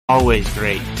Always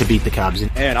great to beat the Cubs.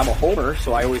 And I'm a homer,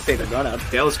 so I always say they're gonna.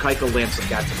 Dallas Keuchel Lamson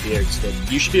got some beards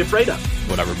that you should be afraid of.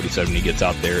 What everybody said when he gets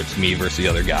out there, it's me versus the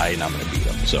other guy, and I'm gonna beat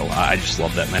him. So I just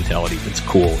love that mentality. It's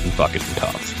cool and fucking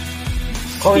tough.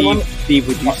 Steve,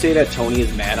 would you say that Tony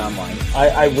is mad online?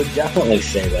 I would definitely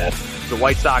say that. The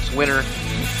White Sox winner.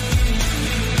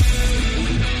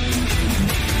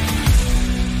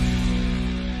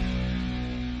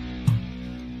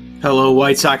 Hello,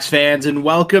 White Sox fans, and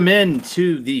welcome in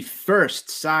to the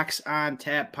first Sox on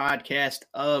Tap podcast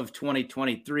of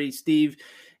 2023. Steve,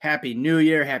 Happy New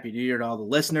Year. Happy New Year to all the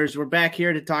listeners. We're back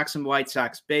here to talk some White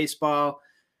Sox baseball.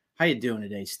 How you doing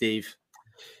today, Steve?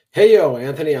 Hey, yo,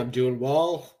 Anthony, I'm doing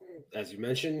well. As you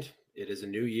mentioned, it is a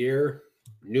new year,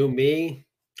 new me,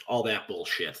 all that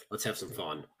bullshit. Let's have some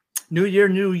fun. New year,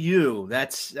 new you.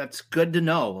 That's good to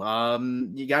know.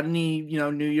 You got any,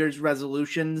 New Year's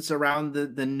resolutions around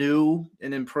the new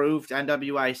and improved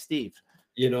NWI, Steve?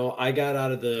 I got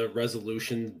out of the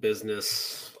resolution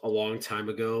business a long time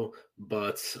ago,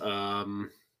 but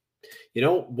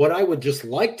what I would just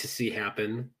like to see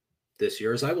happen this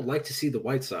year is I would like to see the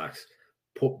White Sox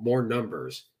put more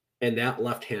numbers in that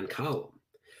left-hand column.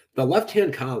 The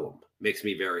left-hand column makes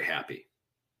me very happy.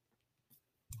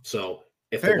 So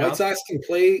if the White Sox can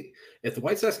play, if the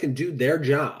White Sox can do their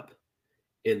job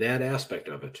in that aspect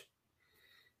of it,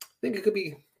 I think it could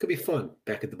be fun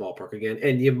back at the ballpark again.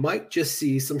 And you might just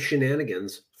see some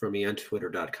shenanigans from me on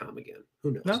Twitter.com again.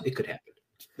 Who knows? No. It could happen.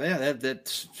 Yeah,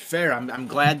 that's fair. I'm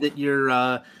glad that you're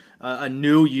a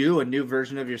new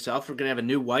version of yourself. We're going to have a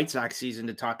new White Sox season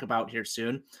to talk about here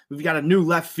soon. We've got a new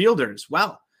left fielder as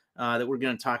well that we're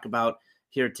going to talk about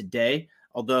here today,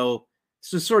 although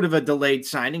this was sort of a delayed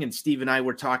signing, and Steve and I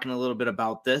were talking a little bit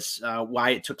about this, why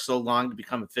it took so long to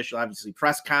become official. Obviously,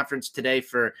 press conference today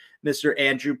for Mr.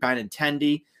 Andrew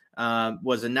Benintendi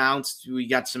was announced. We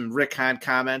got some Rick Hahn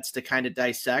comments to kind of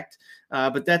dissect,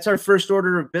 but that's our first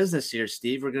order of business here,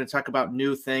 Steve. We're going to talk about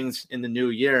new things in the new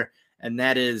year, and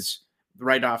that is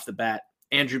right off the bat,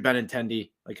 Andrew Benintendi,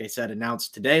 like I said,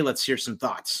 announced today. Let's hear some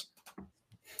thoughts.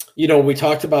 We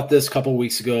talked about this a couple of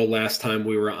weeks ago, last time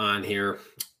we were on here.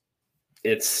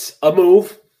 It's a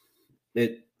move.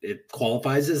 It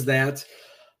qualifies as that.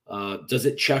 Does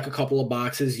it check a couple of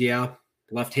boxes? Yeah.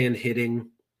 Left-hand hitting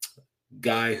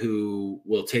guy who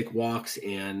will take walks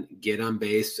and get on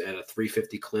base at a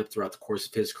 350 clip throughout the course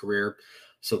of his career.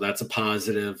 So that's a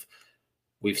positive.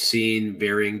 We've seen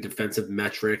varying defensive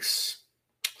metrics.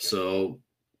 So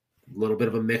a little bit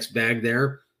of a mixed bag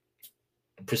there.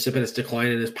 Precipitous decline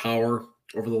in his power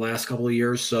over the last couple of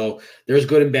years. So there's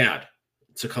good and bad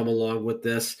to come along with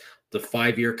this. The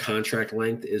 5-year contract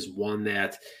length is one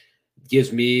that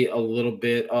gives me a little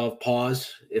bit of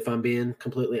pause, if I'm being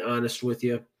completely honest with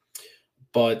you.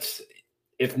 But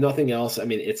if nothing else,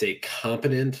 it's a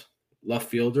competent left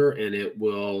fielder, and it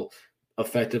will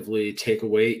effectively take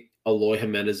away Eloy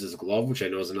Jimenez's glove, which I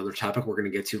know is another topic we're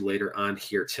going to get to later on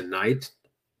here tonight.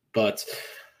 But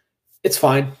it's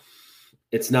fine.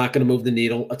 It's not going to move the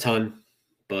needle a ton,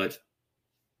 but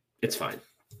it's fine.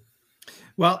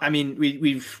 Well,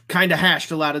 we've kind of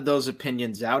hashed a lot of those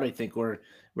opinions out. I think we're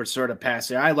sort of past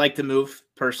there. I like the move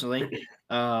personally.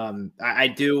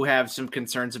 I do have some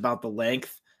concerns about the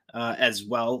length as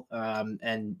well.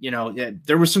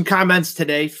 There were some comments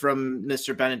today from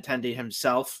Mr. Benintendi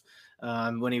himself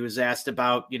when he was asked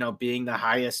about, being the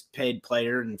highest paid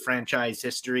player in franchise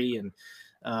history. And,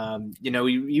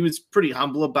 he was pretty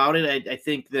humble about it. I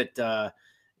think that,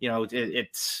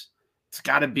 it's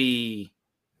got to be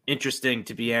interesting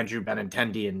to be Andrew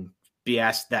Benintendi and be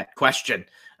asked that question.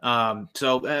 As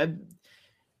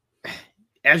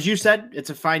you said, it's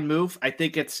a fine move. I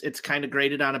think it's kind of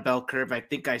graded on a bell curve. I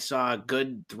think I saw a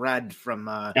good thread from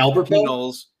Albert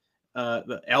Bell.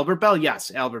 Albert Bell,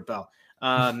 yes, Albert Bell.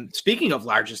 Speaking of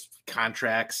largest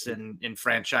contracts in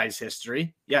franchise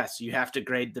history, yes, you have to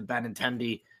grade the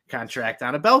Benintendi contract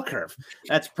on a bell curve.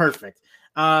 That's perfect.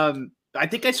 I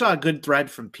think I saw a good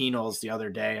thread from P-Knowles the other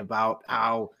day about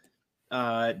how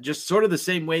just sort of the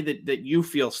same way that you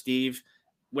feel, Steve,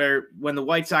 where when the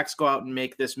White Sox go out and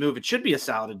make this move, it should be a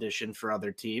solid addition for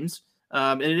other teams.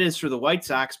 And it is for the White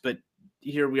Sox, but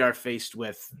here we are faced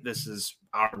with, this is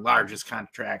our largest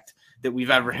contract that we've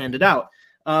ever handed out.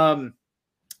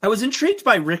 I was intrigued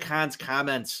by Rick Hahn's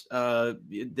comments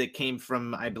that came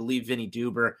from, I believe, Vinny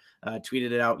Duber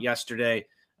tweeted it out yesterday.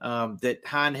 That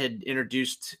Hahn had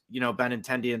introduced,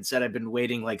 Benintendi and said, I've been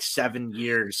waiting like 7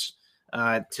 years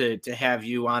to have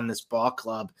you on this ball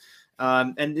club.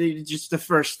 And just the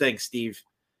first thing, Steve,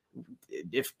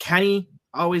 if Kenny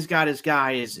always got his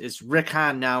guy. Is Rick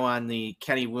Hahn now on the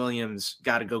Kenny Williams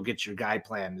got to go get your guy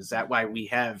plan? Is that why we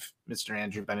have Mr.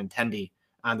 Andrew Benintendi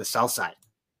on the sell side?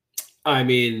 I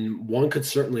mean, one could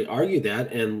certainly argue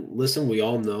that. And listen, we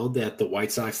all know that the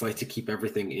White Sox like to keep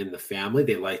everything in the family.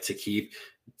 They like to keep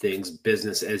things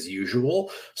business as usual.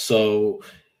 So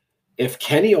if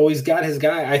Kenny always got his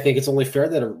guy, I think it's only fair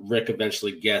that Rick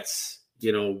eventually gets,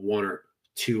 one or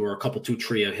two or a couple,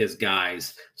 2-3 of his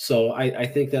guys. So I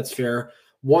think that's fair.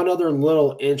 One other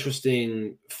little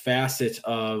interesting facet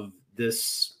of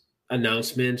this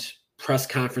announcement, press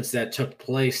conference that took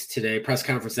place today, press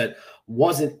conference that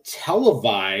wasn't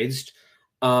televised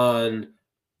on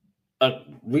a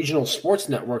regional sports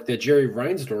network that Jerry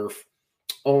Reinsdorf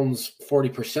owns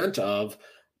 40% of,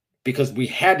 because we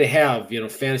had to have,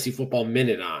 Fantasy Football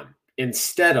Minute on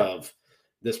instead of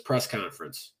this press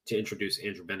conference to introduce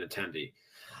Andrew Benintendi.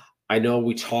 I know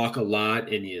we talk a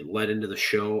lot and you led into the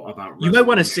show about you might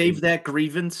want to save that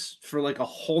grievance for like a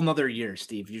whole nother year,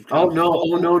 Steve.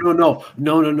 No.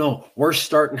 We're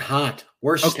starting hot.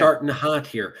 Starting hot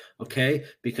here. Okay.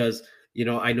 Because,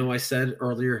 I know I said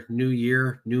earlier, new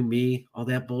year, new me, all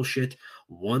that bullshit.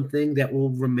 One thing that will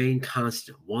remain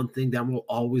constant, one thing that will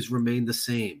always remain the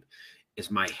same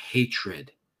is my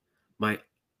hatred, my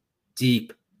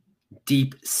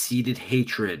deep-seated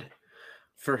hatred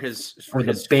for his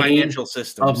financial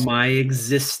systems of my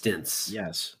existence.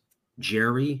 Yes.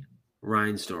 Jerry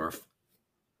Reinsdorf.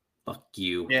 Fuck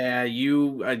you. Yeah,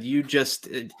 you just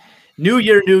new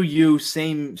year, new you,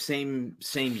 same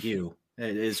you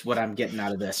is what I'm getting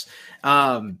out of this.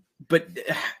 But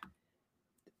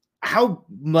how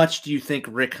much do you think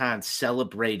Rick Hahn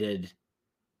celebrated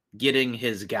getting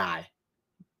his guy?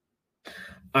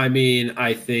 I mean,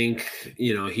 I think,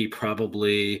 he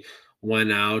probably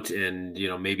went out and,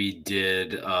 maybe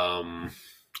did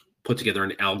put together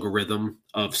an algorithm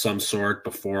of some sort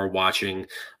before watching,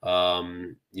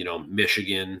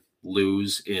 Michigan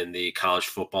lose in the college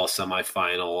football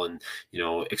semifinal and,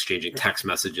 exchanging text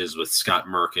messages with Scott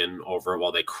Merkin over it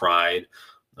while they cried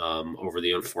over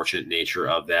the unfortunate nature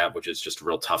of that, which is just a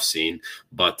real tough scene.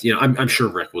 But, I'm sure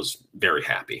Rick was very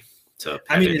happy.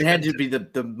 It had to be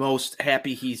the most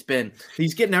happy he's been.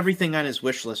 He's getting everything on his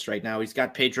wish list right now. He's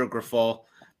got Pedro Grifol.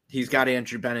 He's got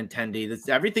Andrew Benintendi.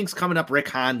 Everything's coming up Rick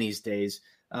Hahn these days.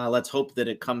 Let's hope that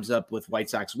it comes up with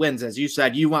White Sox wins. As you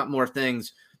said, you want more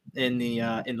things in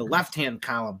the left-hand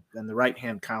column than the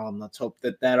right-hand column. Let's hope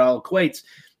that all equates.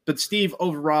 But Steve,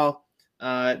 overall,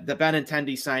 the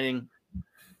Benintendi signing,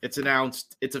 it's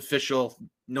announced, it's official.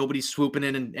 Nobody's swooping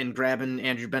in and grabbing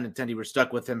Andrew Benintendi. We're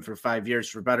stuck with him for 5 years,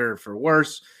 for better or for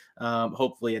worse.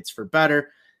 Hopefully it's for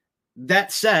better.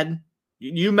 That said,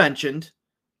 you mentioned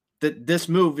that this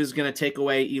move is going to take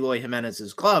away Eloy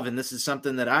Jimenez's glove, and this is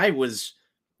something that I was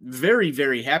very,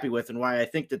 very happy with, and why I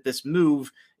think that this move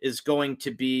is going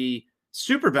to be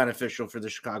super beneficial for the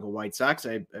Chicago White Sox.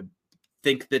 I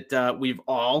think that we've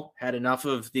all had enough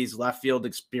of these left field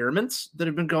experiments that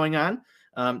have been going on.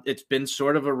 It's been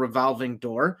sort of a revolving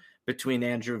door between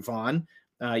Andrew Vaughn.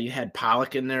 You had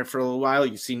Pollock in there for a little while.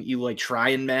 You've seen Eloy try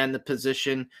and man the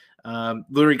position.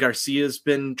 Lurie Garcia's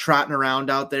been trotting around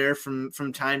out there from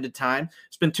time to time.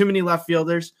 It's been too many left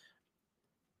fielders.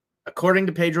 According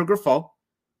to Pedro Grifol,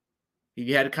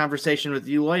 he had a conversation with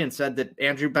Eloy and said that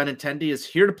Andrew Benintendi is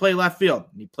here to play left field,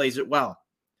 and he plays it well.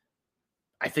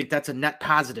 I think that's a net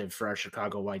positive for our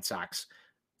Chicago White Sox.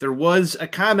 There was a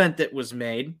comment that was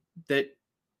made that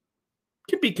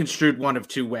could be construed one of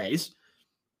two ways,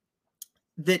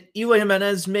 that Eloy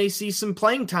Jimenez may see some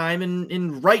playing time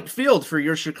in right field for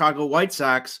your Chicago White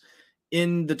Sox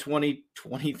in the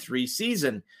 2023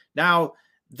 season. Now,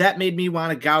 that made me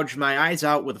want to gouge my eyes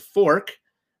out with a fork,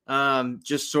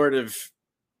 just sort of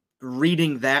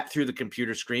reading that through the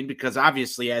computer screen, because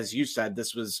obviously, as you said,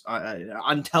 this was an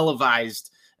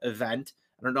untelevised event.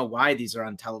 I don't know why these are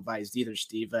untelevised either,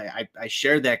 Steve. I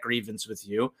share that grievance with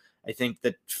you. I think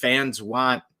that fans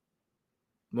want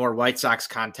more White Sox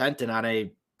content, and on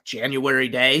a January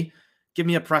day, give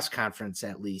me a press conference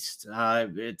at least.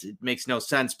 It makes no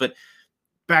sense. But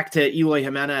back to Eloy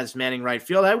Jimenez manning right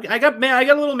field. I got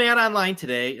a little mad online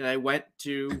today, and I went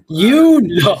to no.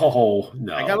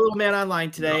 I got a little mad online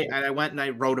today, and I went and I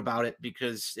wrote about it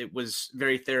because it was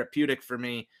very therapeutic for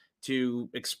me to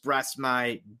express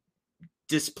my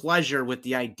displeasure with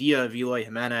the idea of Eloy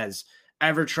Jimenez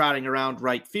ever trotting around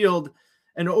right field.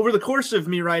 And over the course of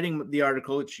me writing the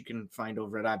article, which you can find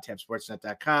over at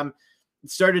oddtapsportsnet.com,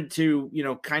 it started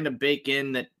to, kind of bake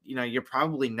in that, you're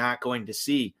probably not going to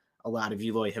see a lot of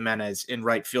Eloy Jimenez in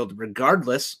right field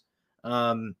regardless.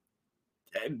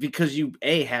 because you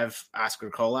have Oscar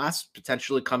Colas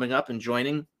potentially coming up and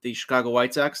joining the Chicago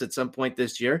White Sox at some point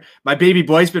this year. My baby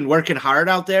boy's been working hard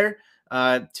out there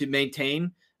to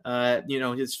maintain,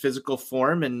 his physical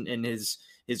form and his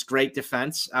great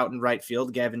defense out in right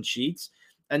field, Gavin Sheets.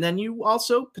 And then you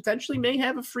also potentially may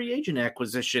have a free agent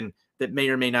acquisition that may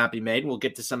or may not be made. We'll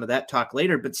get to some of that talk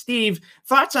later. But Steve,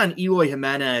 thoughts on Eloy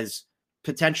Jimenez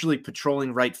potentially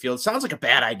patrolling right field? Sounds like a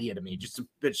bad idea to me.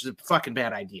 It's a fucking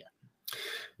bad idea.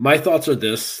 My thoughts are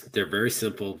this. They're very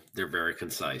simple. They're very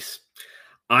concise.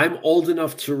 I'm old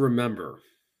enough to remember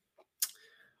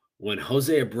when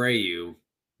Jose Abreu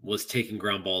was taking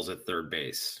ground balls at third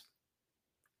base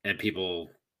and people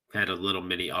had a little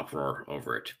mini uproar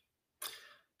over it.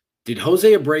 Did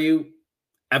Jose Abreu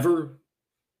ever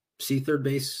see third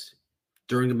base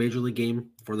during a major league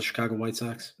game for the Chicago White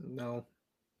Sox? No.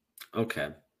 Okay.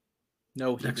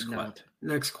 No, he did not.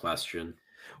 Next question.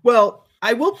 Well,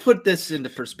 I will put this into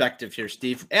perspective here,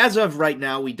 Steve. As of right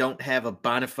now, we don't have a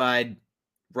bona fide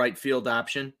right field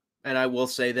option, and I will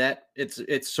say that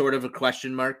it's sort of a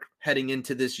question mark heading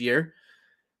into this year.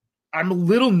 I'm a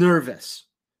little nervous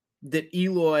that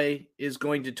Eloy is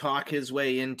going to talk his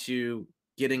way into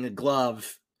getting a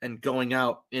glove and going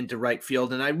out into right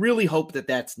field, and I really hope that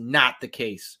that's not the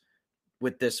case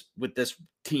with this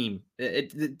team.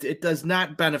 It does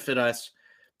not benefit us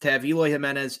to have Eloy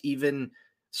Jimenez even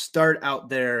start out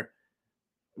there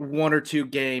 1 or 2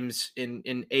 games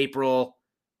in April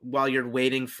while you're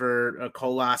waiting for a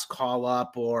Colas call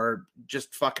up or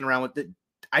just fucking around with it.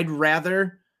 I'd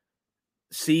rather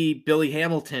see Billy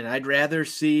Hamilton. I'd rather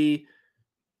see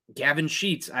Gavin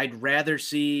Sheets. I'd rather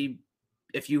see,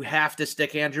 if you have to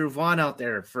stick Andrew Vaughn out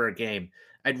there for a game,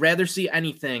 I'd rather see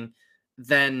anything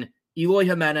than Eloy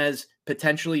Jimenez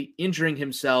potentially injuring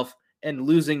himself and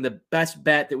losing the best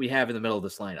bat that we have in the middle of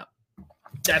this lineup.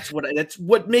 That's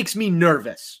what makes me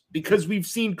nervous, because we've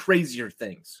seen crazier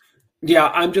things. Yeah,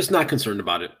 I'm just not concerned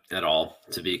about it at all,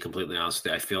 to be completely honest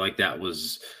with you. I feel like that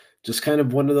was just kind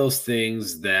of one of those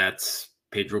things that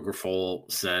Pedro Grifol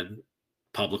said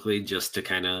publicly just to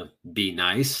kind of be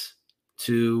nice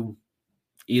to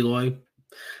Eloy.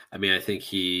 I mean, I think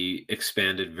he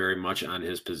expanded very much on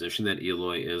his position that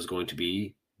Eloy is going to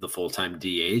be the full-time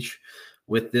DH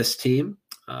with this team.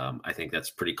 I think that's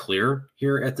pretty clear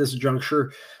here at this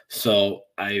juncture. So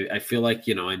I feel like,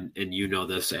 and you know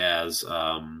this as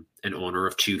an owner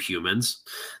of 2 humans,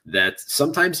 that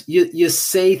sometimes you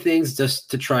say things just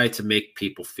to try to make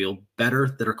people feel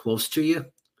better that are close to you.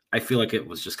 I feel like it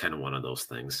was just kind of one of those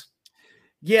things.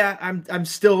 Yeah, I'm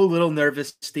still a little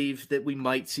nervous, Steve, that we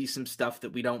might see some stuff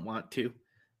that we don't want to.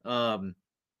 I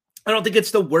don't think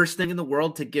it's the worst thing in the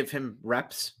world to give him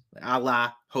reps, a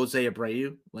la Jose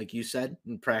Abreu, like you said,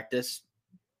 in practice,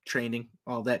 training,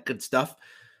 all that good stuff.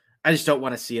 I just don't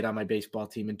want to see it on my baseball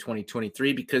team in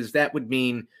 2023, because that would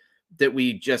mean that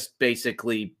we just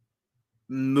basically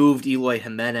moved Eloy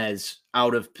Jimenez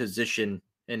out of position,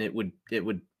 and it would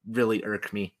really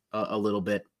irk me a little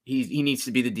bit. He needs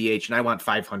to be the DH, and I want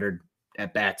 500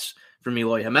 at-bats from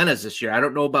Eloy Jimenez this year. I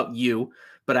don't know about you,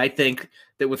 but I think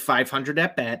that with 500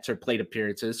 at-bats or plate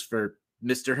appearances for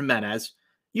Mr. Jimenez,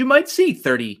 you might see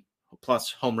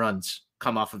 30-plus home runs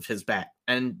come off of his bat.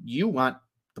 And you want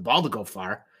the ball to go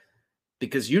far,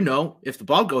 because if the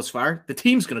ball goes far, the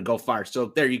team's going to go far.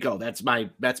 So there you go. That's my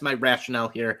rationale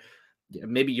here.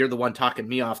 Maybe you're the one talking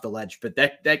me off the ledge, but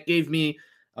that gave me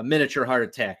a miniature heart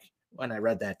attack when I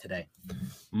read that today.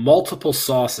 Multiple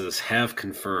sources have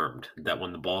confirmed that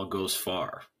when the ball goes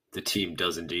far, the team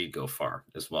does indeed go far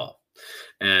as well.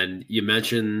 And you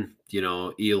mentioned,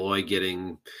 Eloy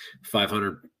getting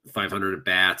 500 at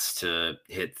bats to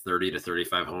hit 30 to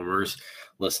 35 homers.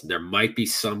 Listen, there might be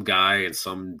some guy in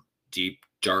some deep,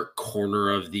 dark corner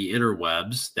of the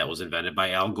interwebs that was invented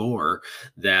by Al Gore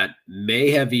that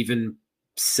may have even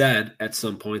said at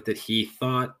some point that he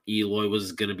thought Eloy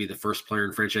was going to be the first player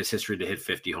in franchise history to hit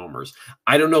 50 homers.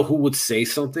 I don't know who would say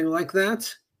something like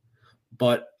that,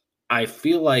 but I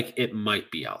feel like it might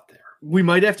be out there. We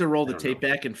might have to roll the tape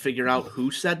back and figure out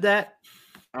who said that.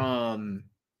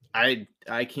 I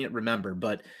can't remember,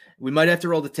 but we might have to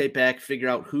roll the tape back, figure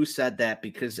out who said that,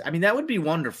 because that would be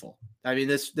wonderful.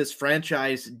 This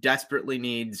franchise desperately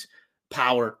needs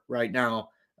power right now,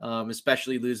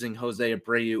 especially losing Jose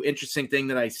Abreu. Interesting thing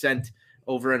that I sent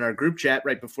over in our group chat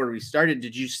right before we started.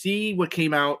 Did you see what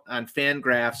came out on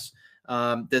Fangraphs,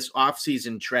 this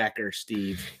offseason tracker,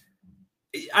 Steve?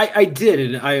 I did,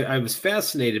 and I was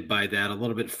fascinated by that a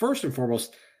little bit. First and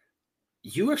foremost,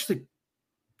 you actually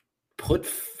put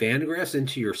Fangraphs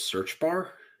into your search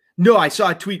bar? No, I saw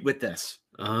a tweet with this.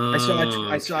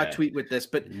 I saw a tweet with this,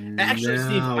 but actually,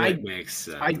 Steve, it makes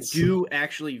sense. I do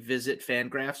actually visit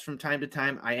Fangraphs from time to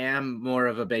time. I am more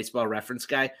of a baseball reference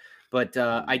guy, but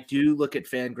I do look at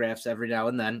Fangraphs every now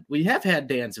and then. We have had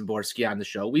Dan Zimborski on the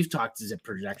show. We've talked zip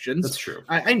projections. That's true.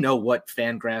 I know what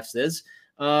Fangraphs is.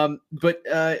 But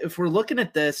if we're looking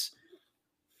at this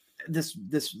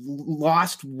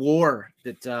lost war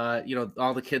that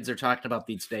all the kids are talking about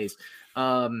these days,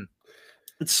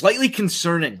 it's slightly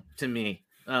concerning to me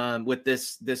with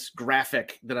this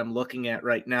graphic that I'm looking at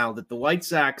right now, that the White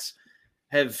Sox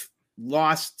have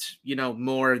lost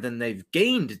more than they've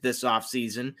gained this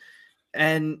offseason,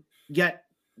 and yet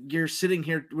you're sitting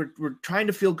here. We're trying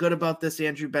to feel good about this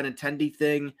Andrew Benintendi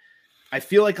thing. I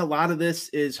feel like a lot of this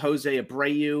is Jose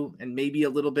Abreu and maybe a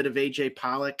little bit of AJ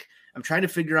Pollock. I'm trying to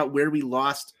figure out where we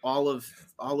lost all of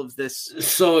this.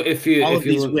 So if you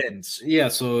these wins, yeah.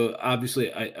 So obviously,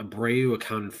 Abreu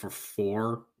accounted for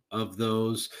 4 of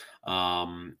those,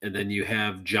 and then you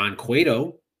have John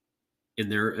Cueto in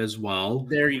there as well.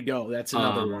 There you go. That's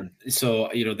another one. So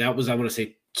that was, I want to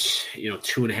say,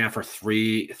 2.5 or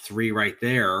 3 right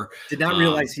there. Did not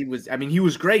realize he was. I mean, he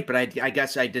was great, but I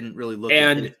guess I didn't really look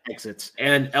at his exits.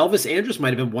 And Elvis Andrus might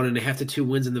have been 1.5 to 2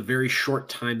 wins in the very short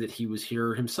time that he was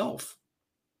here himself.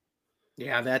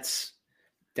 Yeah, that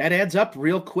adds up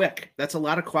real quick. That's a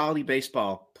lot of quality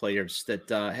baseball players that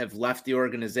have left the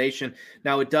organization.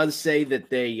 Now, it does say that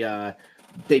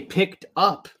they picked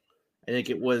up, I think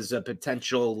it was a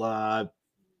potential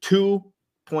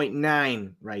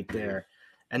 2.9 right there.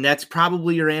 And that's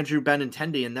probably your Andrew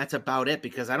Benintendi, and that's about it,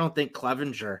 because I don't think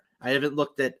Clevenger, I haven't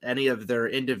looked at any of their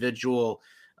individual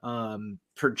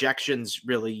projections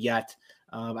really yet.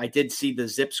 I did see the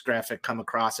Zips graphic come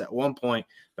across at one point,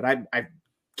 but I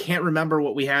can't remember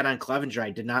what we had on Clevenger.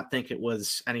 I did not think it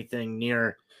was anything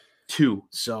near 2.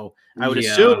 So I would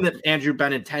assume that Andrew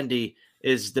Benintendi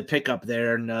is the pickup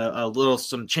there, and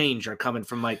some change are coming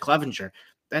from Mike Clevenger.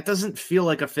 That doesn't feel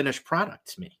like a finished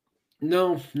product to me.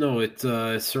 No, it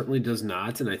certainly does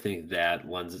not, and I think that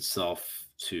lends itself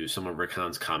to some of Rick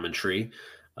Hahn's commentary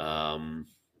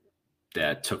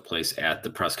that took place at the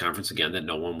press conference again that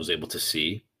no one was able to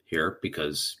see here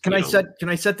because. Can I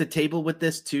set the table with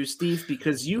this too, Steve?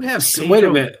 Because you have wait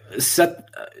a minute, set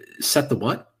the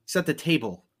what? Set the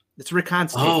table. It's Rick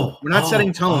Hahn's table. We're not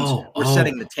setting tones. We're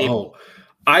setting the table.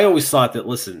 I always thought that.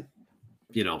 Listen,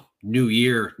 new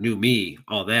year, new me,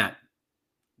 all that.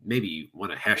 Maybe you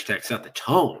want to hashtag set the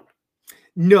tone.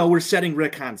 No, we're setting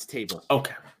Rick Hahn's table.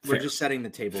 Okay. We're just setting the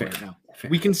table right now.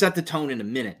 We can set the tone in a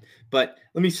minute, but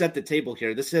let me set the table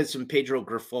here. This is from Pedro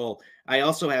Grifol. I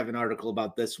also have an article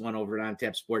about this one over at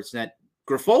OnTap Sportsnet.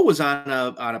 Grifol was on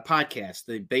a podcast,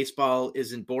 the Baseball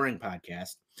Isn't Boring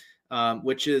podcast,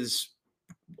 which is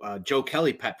Joe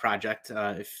Kelly pet project,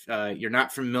 if you're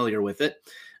not familiar with it.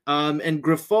 And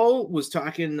Grifol was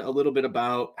talking a little bit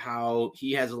about how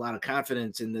he has a lot of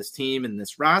confidence in this team and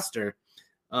this roster.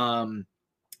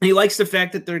 He likes the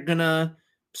fact that they're going to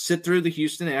sit through the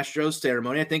Houston Astros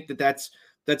ceremony. I think that's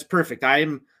perfect. I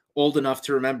am old enough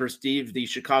to remember, Steve, the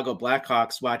Chicago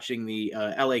Blackhawks watching the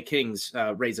LA Kings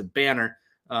raise a banner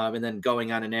and then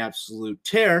going on an absolute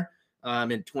tear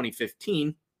in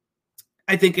 2015.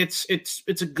 I think it's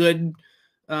a good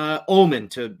omen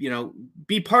to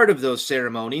be part of those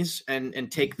ceremonies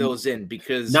and take those in,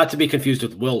 because not to be confused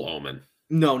with Will Omen.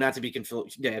 No, not to be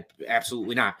confused. Yeah,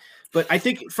 absolutely not. But I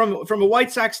think from a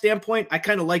White Sox standpoint, I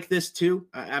kind of like this too.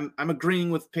 I'm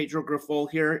agreeing with Pedro Grifol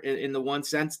here in the one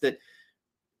sense that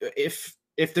if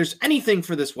there's anything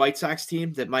for this White Sox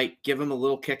team that might give them a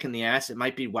little kick in the ass, it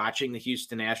might be watching the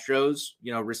Houston Astros,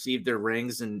 receive their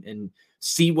rings and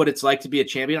see what it's like to be a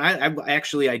champion.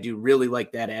 I do really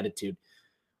like that attitude.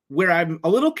 Where I'm a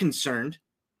little concerned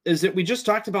is that we just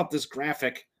talked about this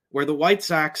graphic where the White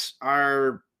Sox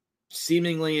are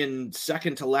seemingly in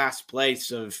second to last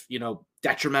place of,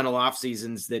 detrimental off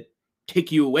seasons that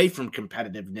take you away from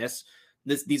competitiveness.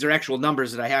 These are actual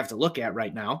numbers that I have to look at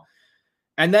right now.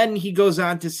 And then he goes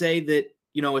on to say that,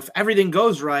 if everything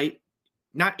goes right,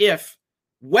 not if,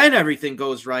 when everything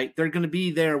goes right, they're going to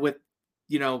be there with,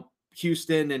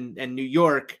 Houston and New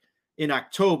York in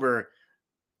October.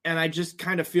 And I just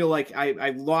kind of feel like I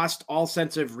lost all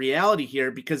sense of reality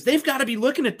here, because they've got to be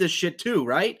looking at this shit too,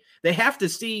 right? They have to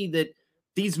see that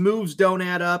these moves don't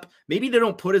add up. Maybe they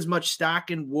don't put as much stock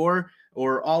in WAR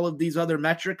or all of these other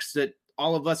metrics that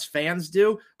all of us fans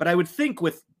do. But I would think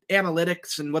with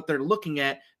analytics and what they're looking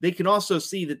at, they can also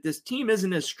see that this team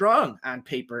isn't as strong on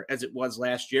paper as it was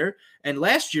last year. And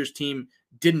last year's team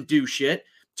didn't do shit.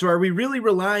 So are we really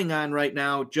relying on right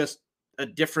now just a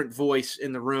different voice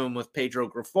in the room with Pedro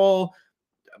Grifol?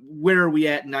 where are we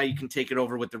at? Now you can take it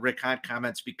over with the Rick Hahn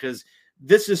comments, because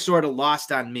this is sort of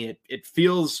lost on me. It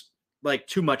feels like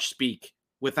too much speak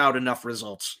without enough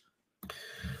results.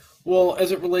 Well,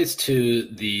 as it relates to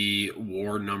the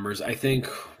WAR numbers, I think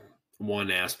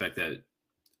one aspect that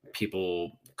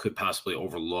people could possibly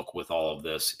overlook with all of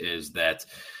this is that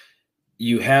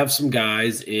you have some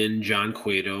guys in John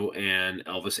Cueto and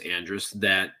Elvis Andrus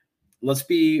that, let's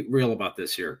be real about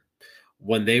this here.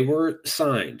 When they were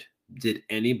signed, did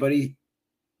anybody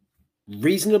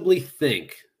reasonably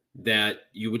think that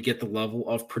you would get the level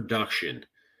of production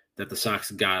that the Sox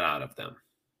got out of them?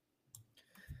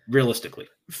 Realistically.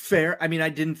 Fair. I mean, I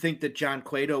didn't think that John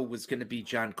Cueto was going to be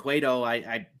John Cueto.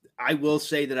 I will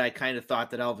say that I kind of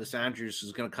thought that Elvis Andrus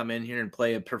was going to come in here and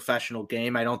play a professional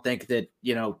game. I don't think that,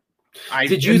 I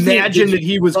imagine that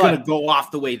he was going to go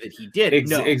off the way that he did.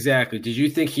 No. Exactly. Did you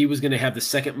think he was going to have the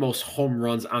second most home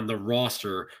runs on the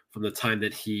roster from the time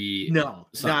that he? No,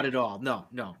 not at all. No,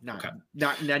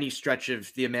 not in any stretch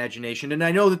of the imagination. And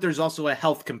I know that there's also a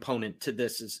health component to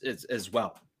this as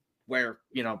well, where,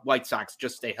 White Sox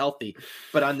just stay healthy.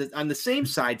 But on the same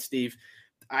side, Steve,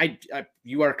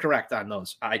 you are correct on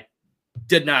those. I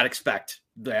did not expect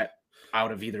that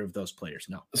out of either of those players.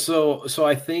 No. So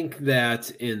I think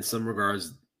that in some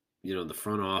regards, the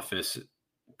front office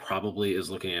probably is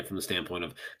looking at it from the standpoint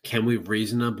of, can we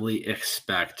reasonably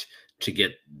expect to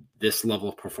get this level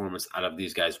of performance out of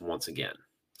these guys once again?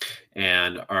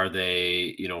 And are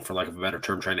they, for lack of a better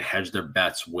term, trying to hedge their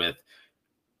bets with,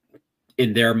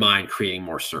 in their mind, creating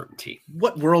more certainty?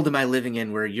 What world am I living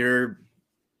in where you're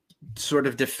sort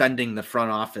of defending the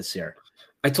front office here?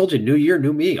 I told you, new year,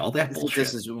 new me, all that bullshit.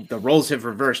 This is, the roles have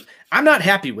reversed. I'm not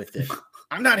happy with it.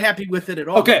 I'm not happy with it at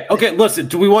all. Okay. Listen,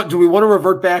 do we want to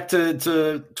revert back to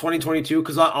 2022?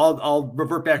 Because I'll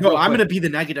revert back. No, I'm going to be the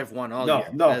negative one all year.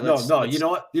 No. You know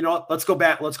what? Let's go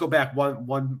back.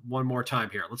 One more time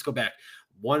here. Let's go back.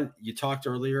 One, you talked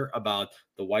earlier about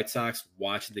the White Sox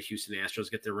watching the Houston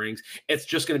Astros get their rings. It's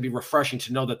just going to be refreshing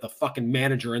to know that the fucking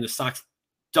manager in the Sox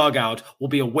dugout will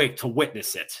be awake to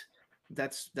witness it.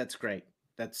 That's great.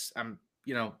 That's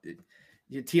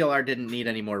TLR didn't need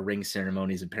any more ring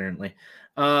ceremonies apparently.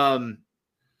 Man,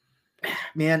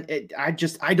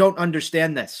 I don't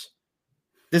understand this.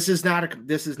 This is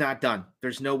not done.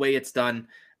 There's no way it's done.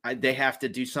 They have to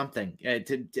do something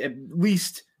to at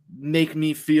least make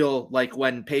me feel like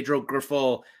when Pedro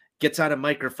Grifol gets on a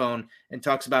microphone and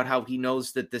talks about how he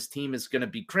knows that this team is going to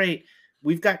be great.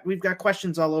 We've got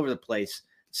questions all over the place.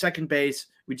 Second base,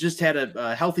 we just had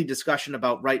a healthy discussion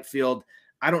about right field.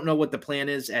 I don't know what the plan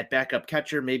is at backup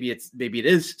catcher. Maybe it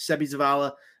is Sebi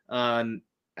Zavala.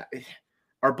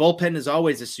 Our bullpen is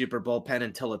always a super bullpen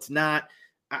until it's not.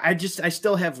 I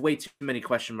still have way too many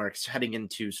question marks heading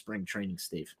into spring training,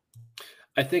 Steve.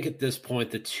 I think at this point,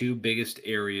 the two biggest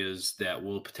areas that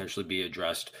will potentially be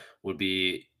addressed would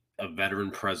be a veteran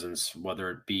presence,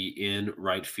 whether it be in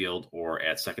right field or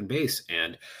at second base.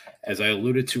 And as I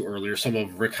alluded to earlier, some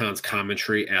of Rick Hahn's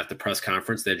commentary at the press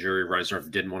conference that Jerry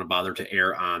Reinsdorf didn't want to bother to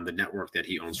air on the network that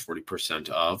he owns 40%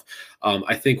 of,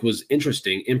 I think was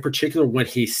interesting, in particular when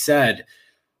he said,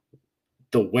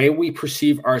 the way we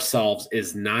perceive ourselves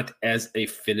is not as a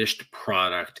finished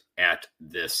product at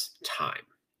this time.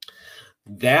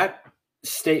 That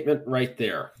statement right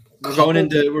there. We're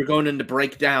going into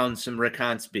break down some Rick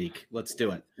Hahn speak. Let's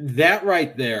do it. That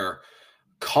right there,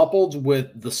 coupled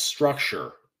with the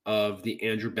structure of the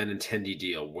Andrew Benintendi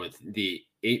deal with the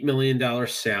 $8 million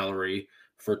salary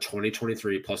for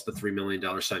 2023 plus the $3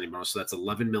 million signing bonus, so that's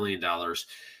 $11 million.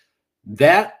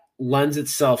 That lends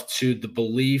itself to the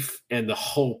belief and the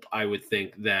hope, I would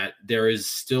think, that there is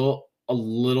still a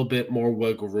little bit more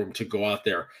wiggle room to go out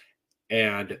there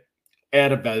and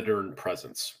add a veteran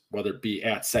presence, whether it be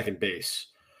at second base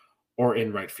or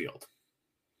in right field.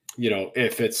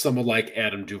 If it's someone like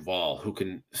Adam Duvall who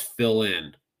can fill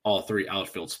in all three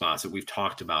outfield spots that we've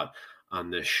talked about on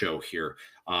this show here.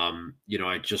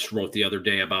 I just wrote the other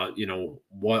day about,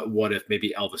 what if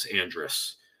maybe Elvis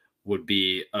Andrus would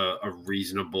be a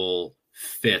reasonable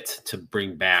fit to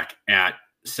bring back at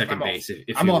second base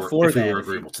if you were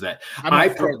agreeable to that.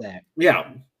 I'm for that.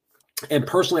 Yeah. And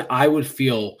personally, I would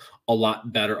feel a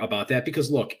lot better about that because,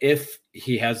 look, if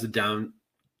he has the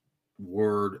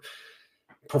downward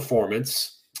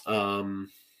performance, similar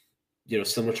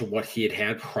to what he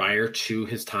had prior to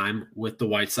his time with the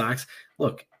White Sox,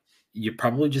 look, you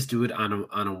probably just do it on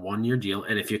a one-year deal.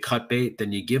 And if you cut bait,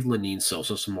 then you give Lenyn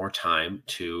Sosa some more time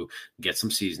to get some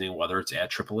seasoning, whether it's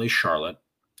at AAA Charlotte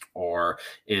or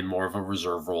in more of a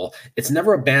reserve role. It's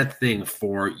never a bad thing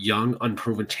for young,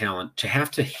 unproven talent to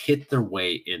have to hit their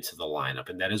way into the lineup.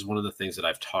 And that is one of the things that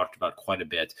I've talked about quite a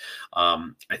bit.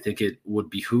 I think it would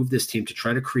behoove this team to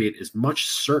try to create as much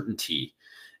certainty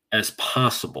as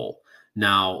possible.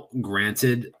 Now,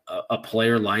 granted, a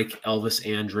player like Elvis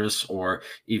Andrus, or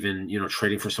even,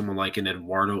 trading for someone like an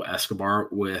Eduardo Escobar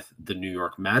with the New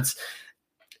York Mets,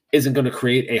 isn't going to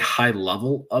create a high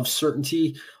level of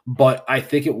certainty, but I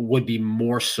think it would be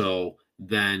more so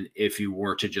than if you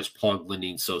were to just plug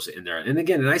Lenyn Sosa in there. And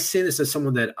again, and I say this as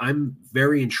someone that I'm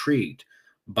very intrigued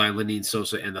by Lenyn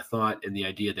Sosa and the thought and the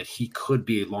idea that he could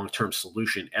be a long-term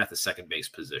solution at the second base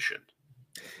position.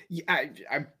 Yeah,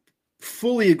 I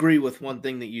fully agree with one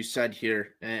thing that you said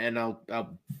here, and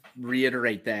I'll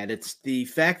reiterate that. It's the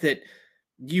fact that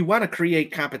you want to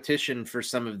create competition for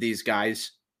some of these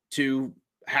guys to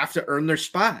have to earn their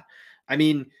spot. I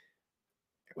mean,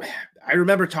 I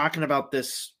remember talking about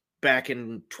this back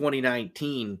in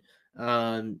 2019,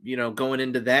 going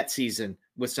into that season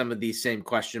with some of these same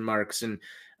question marks.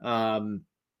 And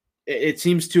it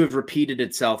seems to have repeated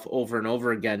itself over and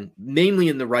over again, mainly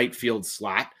in the right field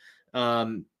slot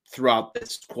throughout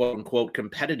this quote unquote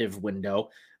competitive window.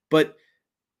 But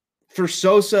for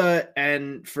Sosa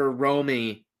and for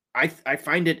Romy, I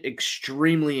find it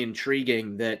extremely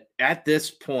intriguing that at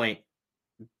this point,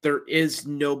 there is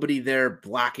nobody there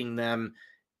blocking them,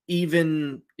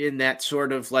 even in that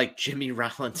sort of like Jimmy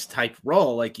Rollins type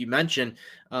role, like you mentioned,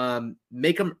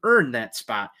 make them earn that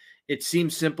spot. It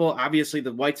seems simple. Obviously,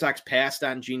 the White Sox passed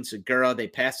on Jean Segura. They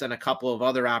passed on a couple of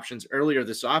other options earlier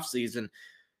this offseason,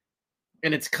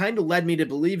 and it's kind of led me to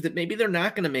believe that maybe they're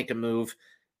not going to make a move.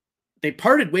 They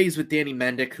parted ways with Danny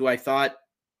Mendick, who I thought,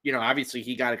 obviously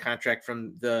he got a contract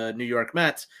from the New York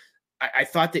Mets. I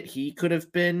thought that he could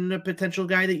have been a potential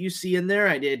guy that you see in there.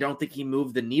 I don't think he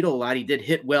moved the needle a lot. He did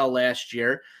hit well last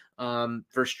year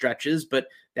for stretches, but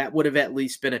that would have at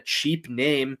least been a cheap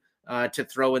name to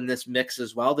throw in this mix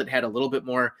as well, that had a little bit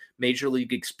more major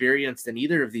league experience than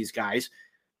either of these guys.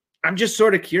 I'm just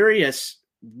sort of curious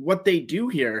what they do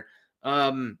here.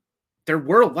 There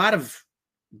were a lot of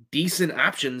decent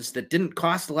options that didn't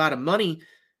cost a lot of money.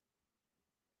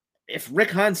 If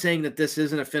Rick Hahn's saying that this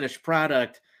isn't a finished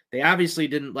product, they obviously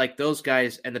didn't like those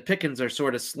guys, and the pickings are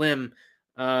sort of slim.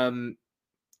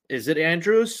 Is it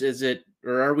Andrus?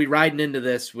 Or are we riding into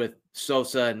this with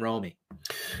Sosa and Romy?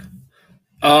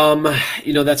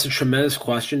 That's a tremendous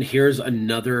question. Here's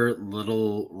another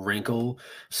little wrinkle.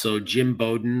 So Jim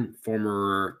Bowden,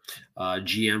 former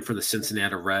GM for the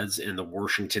Cincinnati Reds and the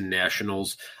Washington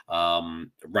Nationals,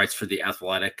 writes for The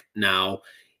Athletic now.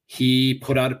 He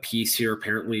put out a piece here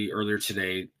apparently earlier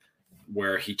today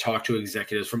where he talked to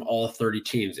executives from all 30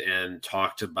 teams and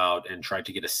talked about and tried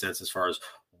to get a sense as far as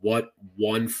what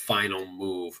one final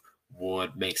move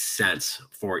would make sense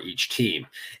for each team.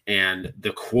 And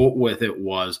the quote with it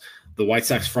was, the White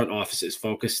Sox front office is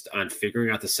focused on figuring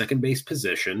out the second base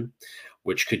position,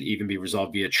 which could even be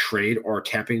resolved via trade or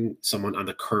tapping someone on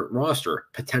the current roster.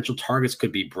 Potential targets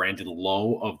could be Brandon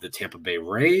Lowe of the Tampa Bay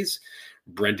Rays,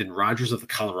 Brendan Rodgers of the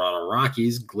Colorado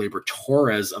Rockies, Gleyber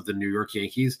Torres of the New York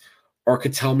Yankees, or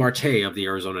Ketel Marte of the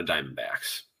Arizona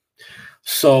Diamondbacks.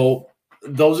 So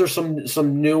those are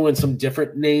some new and some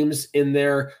different names in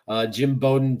there. Jim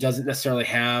Bowden doesn't necessarily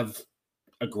have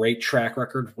a great track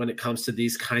record when it comes to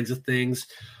these kinds of things.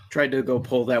 Tried to go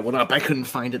pull that one up. I couldn't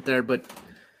find it there, but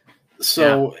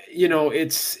so,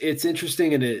 it's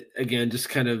interesting. And it, again, just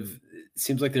kind of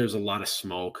seems like there's a lot of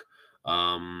smoke.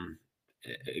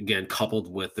 Again,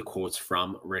 coupled with the quotes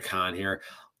from Rick Hahn here.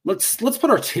 Let's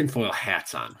put our tinfoil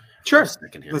hats on. Sure.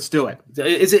 Let's do it.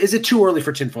 Is it too early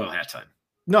for tinfoil hat time?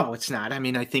 No, it's not. I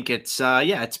mean, I think it's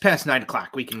it's past 9:00.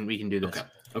 We can do this.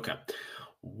 Okay.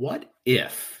 What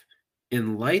if,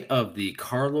 in light of the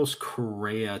Carlos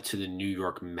Correa to the New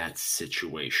York Mets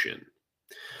situation,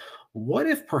 what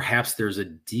if perhaps there's a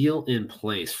deal in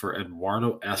place for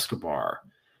Eduardo Escobar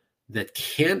that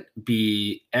can't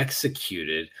be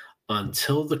executed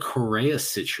until the Correa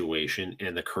situation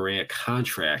and the Correa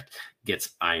contract gets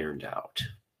ironed out?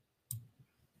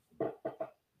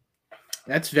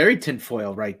 That's very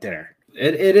tinfoil right there.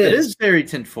 It is. It is very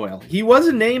tinfoil. He was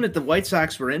a name that the White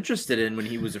Sox were interested in when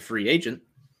he was a free agent.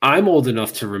 I'm old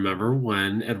enough to remember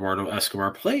when Eduardo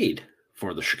Escobar played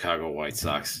for the Chicago White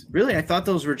Sox. Really? I thought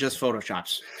those were just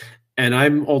Photoshops. And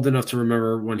I'm old enough to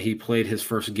remember when he played his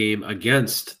first game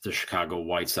against the Chicago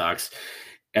White Sox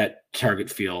at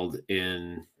Target Field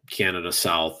in Canada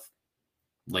South,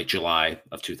 late July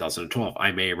of 2012.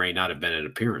 I may or may not have been an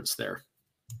appearance there.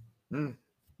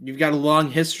 You've got a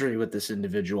long history with this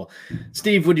individual.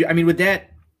 Steve, would that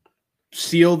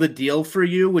seal the deal for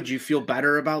you? Would you feel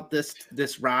better about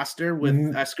this roster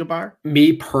with Escobar?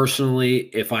 Me personally,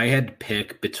 if I had to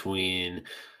pick between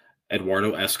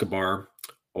Eduardo Escobar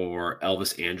or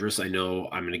Elvis Andrus, I know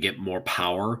I'm going to get more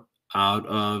power out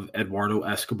of Eduardo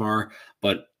Escobar,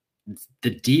 but the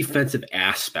defensive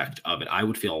aspect of it, I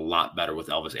would feel a lot better with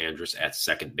Elvis Andrus at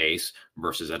second base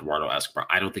versus Eduardo Escobar.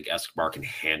 I don't think Escobar can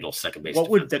handle second base. What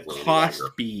would the cost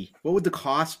be? What would the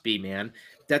cost be, man?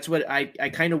 That's what I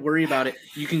kind of worry about it.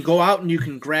 You can go out and you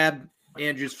can grab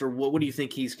Andrus for what do you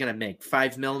think he's going to make?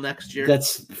 $5 million next year?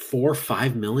 That's $4 or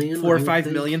 $5 million. $4 or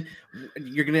 $5 million.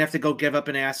 You're going to have to go give up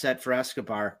an asset for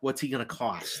Escobar. What's he going to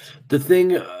cost? The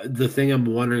thing I'm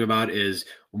wondering about is,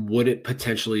 would it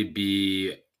potentially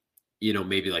be,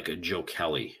 maybe like a Joe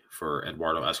Kelly for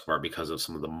Eduardo Escobar because of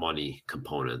some of the money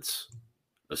components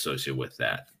associated with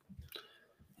that?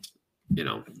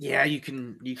 Yeah, you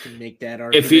can make that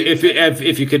argument.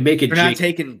 If you could make it, you're not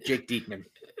taking Jake Diekman.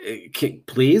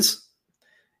 Please.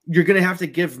 You're going to have to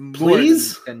give more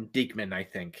than Diekman, I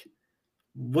think.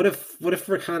 What if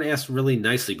Rakan asked really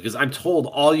nicely? Because I'm told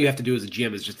all you have to do as a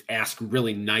GM is just ask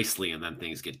really nicely, and then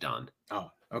things get done.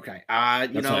 Oh, okay. I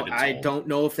don't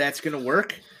know if that's going to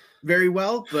work very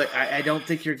well, but I don't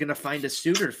think you're going to find a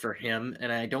suitor for him,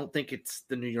 and I don't think it's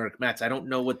the New York Mets. I don't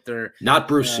know what they're not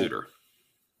Bruce Sutter.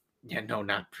 Yeah, no,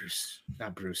 not Bruce.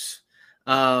 Not Bruce.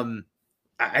 I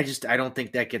don't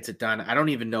think that gets it done. I don't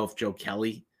even know if Joe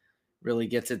Kelly really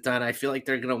gets it done. I feel like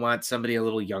they're going to want somebody a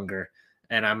little younger,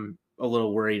 and I'm a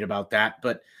little worried about that.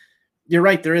 But you're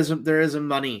right. There is a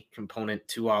money component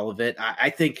to all of it. I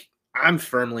think I'm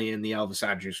firmly in the Elvis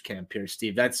Andrus camp here,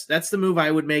 Steve. That's the move I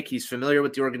would make. He's familiar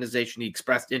with the organization. He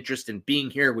expressed interest in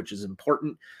being here, which is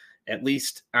important, at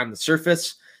least on the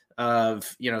surface,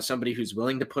 of somebody who's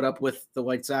willing to put up with the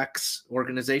White Sox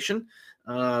organization.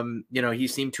 He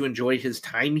seemed to enjoy his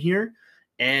time here,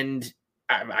 and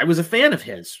I was a fan of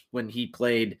his when he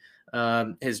played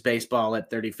his baseball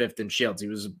at 35th and Shields. He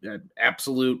was an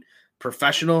absolute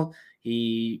professional.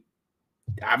 He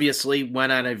obviously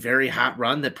went on a very hot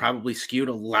run that probably skewed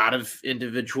a lot of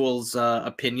individuals'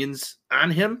 opinions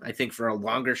on him. I think for a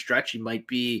longer stretch, he might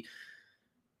be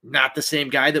not the same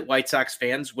guy that White Sox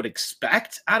fans would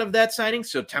expect out of that signing,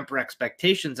 so temper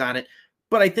expectations on it.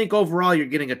 But I think overall you're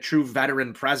getting a true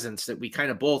veteran presence that we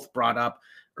kind of both brought up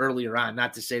earlier on.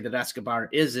 Not to say that Escobar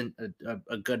isn't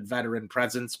a good veteran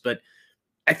presence, but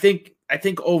I think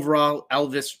overall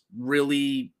Elvis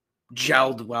really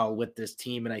gelled well with this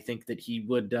team, and I think that he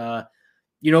would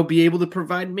be able to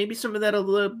provide maybe some of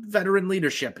that veteran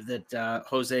leadership that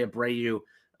Jose Abreu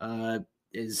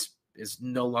is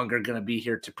no longer going to be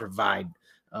here to provide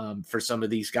for some of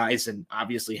these guys, and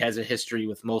obviously has a history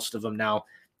with most of them now,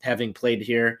 having played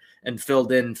here and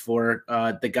filled in for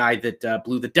the guy that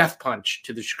blew the death punch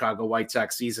to the Chicago White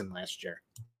Sox season last year.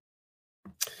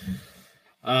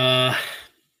 Yeah,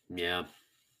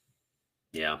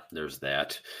 there's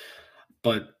that.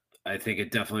 But I think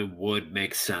it definitely would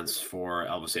make sense for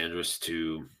Elvis Andrus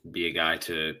to be a guy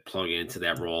to plug into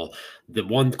that role. The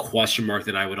one question mark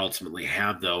that I would ultimately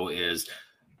have, though, is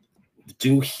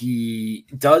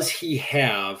does he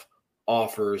have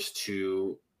offers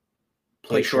to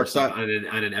play shortstop on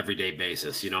an everyday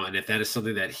basis, and if that is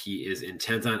something that he is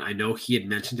intent on. I know he had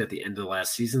mentioned at the end of the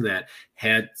last season that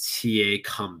had TA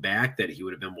come back, that he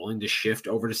would have been willing to shift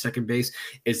over to second base.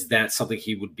 Is that something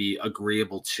he would be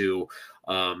agreeable to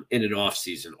in an off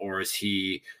season, or is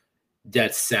he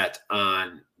dead set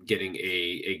on getting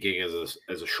a gig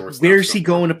as a shortstop? Where's he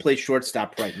going to play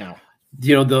shortstop right now?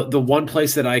 The one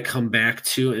place that I come back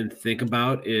to and think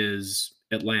about is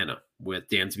Atlanta, with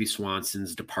Dansby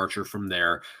Swanson's departure from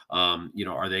there.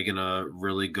 Are they going to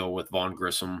really go with Vaughn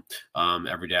Grissom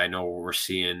every day? I know we're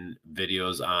seeing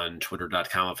videos on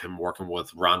twitter.com of him working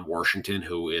with Ron Washington,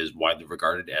 who is widely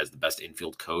regarded as the best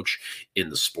infield coach in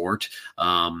the sport.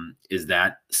 Is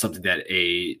that something that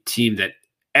a team that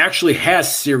actually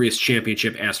has serious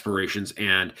championship aspirations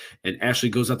and actually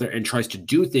goes out there and tries to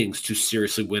do things to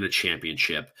seriously win a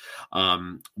championship,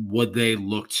 would they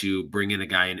look to bring in a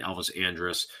guy in Elvis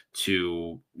Andrus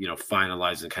to,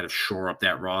 finalize and kind of shore up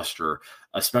that roster,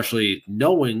 especially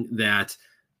knowing that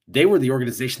they were the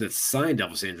organization that signed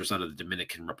Elvis Andrus out of the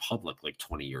Dominican Republic like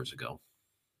 20 years ago?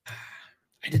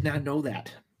 I did not know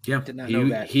that. Yeah, did not know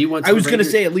that. I was going to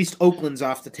say at least Oakland's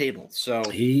off the table. So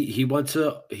he went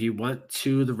to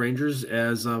the Rangers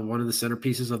as one of the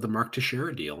centerpieces of the Mark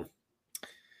Teixeira deal.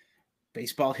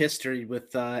 Baseball history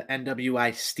with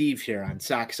NWI Steve here on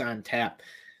Sox on Tap.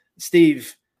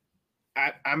 Steve,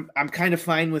 I'm kind of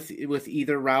fine with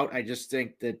either route. I just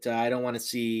think that I don't want to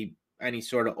see any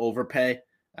sort of overpay.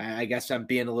 I guess I'm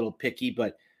being a little picky,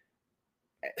 but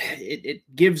it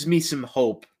gives me some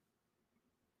hope.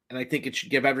 And I think it should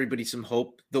give everybody some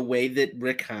hope, the way that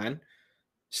Rick Hahn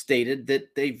stated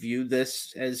that they view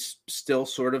this as still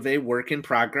sort of a work in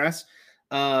progress.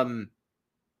 Right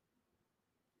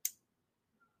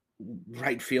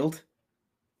field.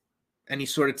 Any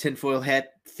sort of tinfoil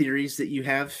hat theories that you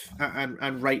have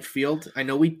on right field? I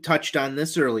know we touched on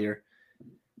this earlier,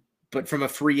 but from a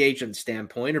free agent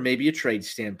standpoint, or maybe a trade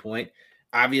standpoint,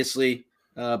 obviously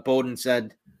Bowden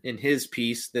said in his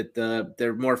piece that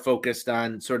they're more focused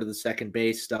on sort of the second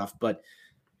base stuff, but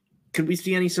could we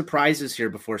see any surprises here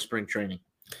before spring training?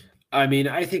 I mean,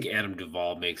 I think Adam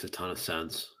Duvall makes a ton of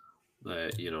sense.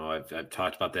 I've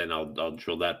talked about that, and I'll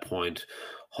drill that point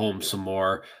home some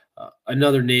more.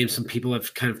 Another name some people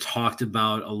have kind of talked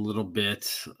about a little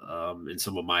bit in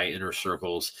some of my inner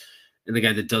circles, and the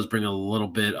guy that does bring a little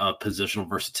bit of positional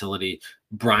versatility,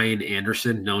 Brian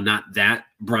Anderson. No, not that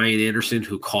Brian Anderson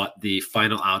who caught the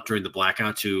final out during the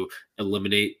blackout to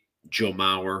eliminate Joe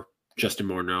Mauer, Justin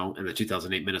Morneau, and the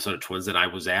 2008 Minnesota Twins that I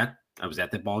was at. I was at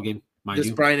that ball game.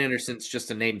 This Brian Anderson's just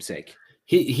a namesake.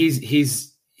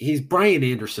 He's Brian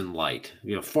Anderson light,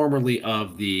 formerly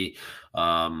of the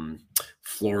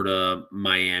Florida,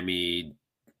 Miami,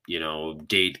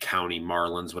 Dade County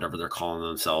Marlins, whatever they're calling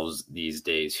themselves these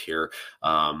days here.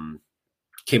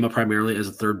 Came up primarily as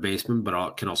a third baseman,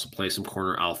 but can also play some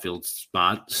corner outfield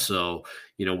spot. So,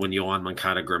 when Yoan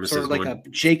Moncada grimaces, sort of like a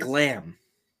Jake Lamb.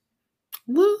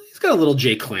 Well, he's got a little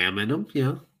Jake Lamb in him,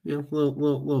 a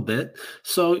little bit.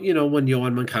 So, when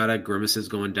Yoan Moncada grimaces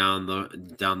going down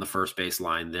the first base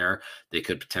line there, they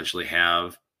could potentially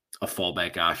have a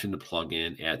fallback option to plug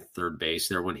in at third base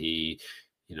there when he,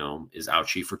 is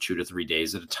ouchie for 2 to 3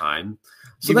 days at a time.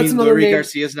 So that's another name.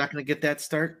 Garcia's not going to get that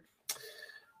start.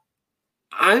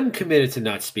 I'm committed to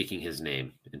not speaking his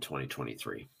name in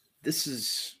 2023.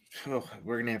 We're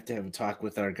going to have a talk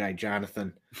with our guy,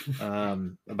 Jonathan,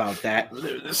 about that.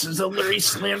 This is a Larry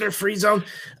slander free zone.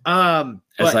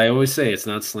 As I always say, it's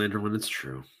not slander when it's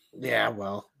true. Yeah,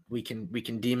 well, we can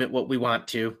deem it what we want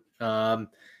to.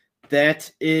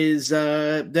 That's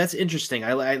interesting.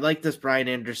 I like this Brian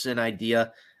Anderson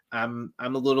idea. I'm a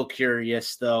little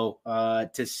curious though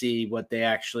to see what they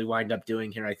actually wind up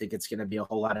doing here. I think it's going to be a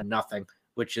whole lot of nothing,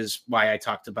 which is why I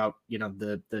talked about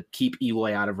the keep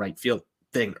Eloy out of right field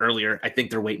thing earlier. I think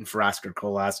they're waiting for Oscar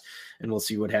Colas, and we'll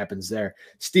see what happens there.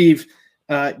 Steve,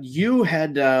 you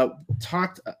had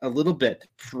talked a little bit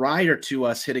prior to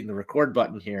us hitting the record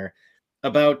button here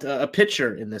about a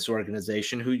pitcher in this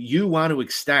organization who you want to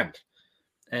extend.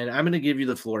 And I'm going to give you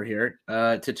the floor here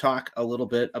to talk a little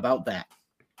bit about that.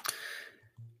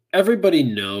 Everybody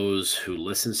knows who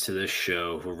listens to this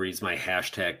show, who reads my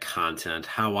hashtag content,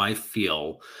 how I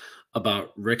feel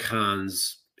about Rick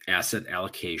Hahn's asset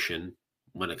allocation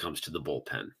when it comes to the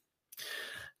bullpen.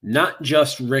 Not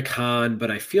just Rick Hahn,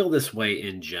 but I feel this way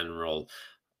in general.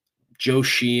 Joe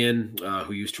Sheehan,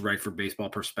 who used to write for Baseball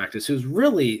Prospectus, who's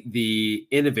really the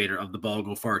innovator of the Ball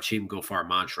Go Far, Team Go Far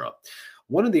mantra.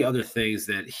 One of the other things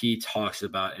that he talks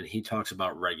about, and he talks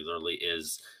about regularly,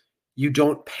 is you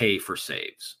don't pay for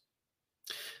saves.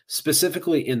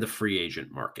 Specifically in the free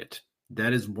agent market.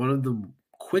 That is one of the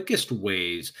quickest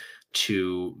ways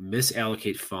to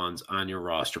misallocate funds on your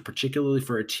roster, particularly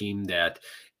for a team that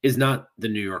is not the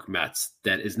New York Mets,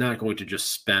 that is not going to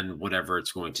just spend whatever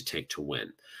it's going to take to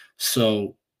win.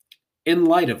 So in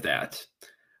light of that,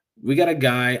 we got a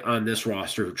guy on this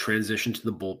roster who transitioned to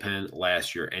the bullpen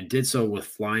last year and did so with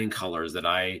flying colors that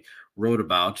I wrote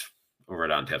about over at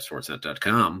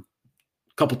OnTapSportsNet.com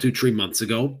a couple, 2-3 months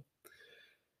ago.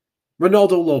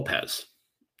 Reynaldo Lopez.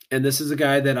 And this is a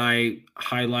guy that I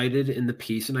highlighted in the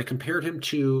piece, and I compared him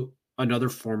to another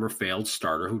former failed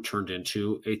starter who turned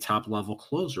into a top-level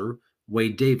closer,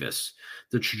 Wade Davis.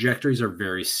 The trajectories are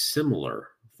very similar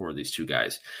for these two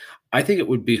guys. I think it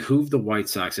would behoove the White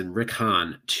Sox and Rick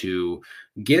Hahn to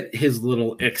get his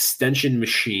little extension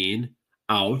machine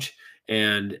out,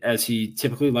 and as he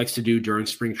typically likes to do during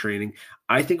spring training,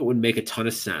 I think it would make a ton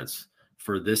of sense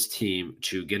for this team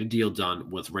to get a deal done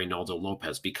with Reynaldo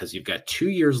Lopez, because you've got 2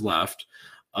 years left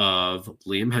of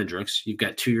Liam Hendricks. You've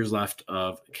got 2 years left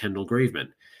of Kendall Graveman.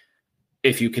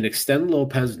 If you can extend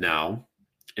Lopez now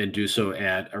and do so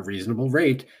at a reasonable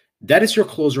rate, that is your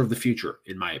closer of the future,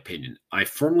 in my opinion. I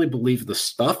firmly believe the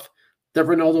stuff that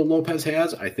Reynaldo Lopez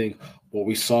has. I think what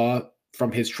we saw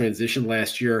from his transition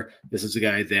last year, this is a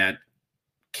guy that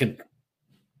can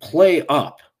play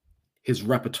up his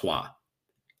repertoire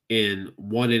in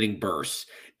one-inning bursts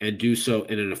and do so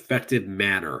in an effective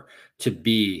manner to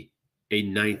be a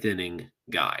ninth-inning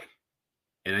guy.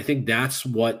 And I think that's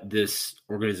what this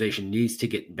organization needs to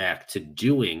get back to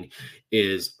doing,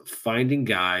 is finding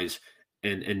guys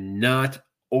and not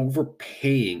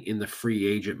overpaying in the free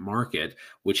agent market,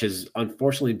 which has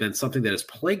unfortunately been something that has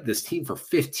plagued this team for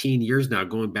 15 years now,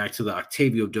 going back to the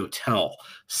Octavio Dotel,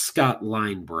 Scott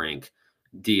Linebrink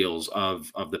deals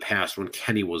of the past when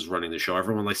Kenny was running the show.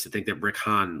 Everyone likes to think that Rick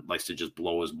Hahn likes to just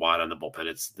blow his wad on the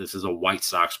bullpen. This is a White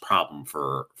Sox problem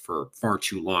for far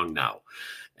too long now.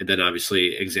 And then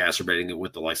obviously exacerbating it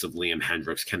with the likes of Liam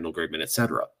Hendriks, Kendall Graveman,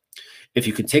 etc. If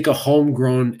you can take a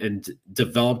homegrown and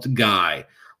developed guy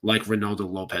like Reynaldo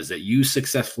Lopez that you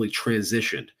successfully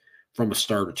transitioned from a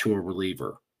starter to a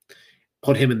reliever,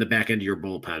 put him in the back end of your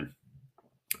bullpen,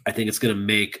 I think it's going to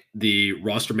make the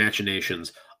roster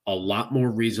machinations a lot more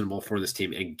reasonable for this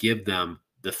team and give them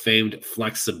the famed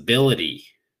flexibility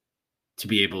to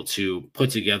be able to put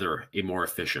together a more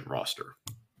efficient roster.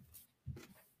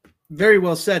 Very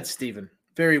well said, Stephen.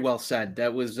 Very well said.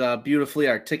 That was beautifully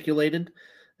articulated.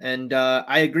 And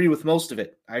I agree with most of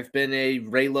it. I've been a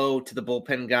Raylo to the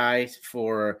bullpen guy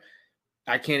for,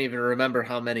 I can't even remember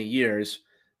how many years.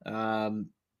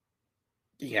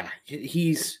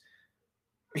 He's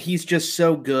just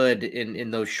so good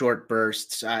in those short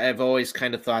bursts. I've always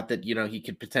kind of thought that, he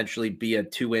could potentially be a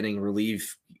 2-inning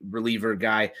reliever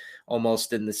guy,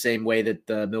 almost in the same way that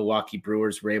the Milwaukee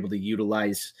Brewers were able to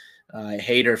utilize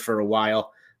Hader for a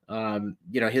while.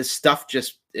 His stuff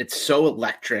it's so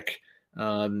electric.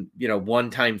 One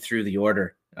time through the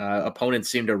order, opponents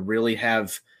seem to really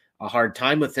have a hard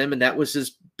time with him. And that was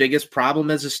his biggest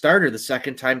problem as a starter. The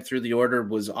second time through the order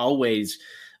was always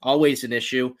an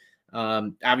issue.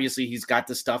 Obviously he's got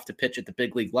the stuff to pitch at the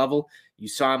big league level. You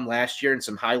saw him last year in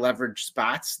some high leverage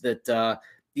spots that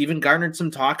even garnered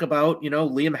some talk about,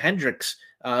 Liam Hendriks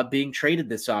being traded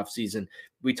this offseason.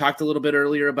 We talked a little bit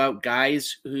earlier about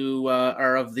guys who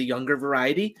are of the younger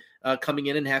variety coming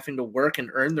in and having to work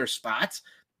and earn their spots.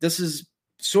 This is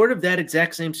sort of that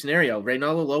exact same scenario.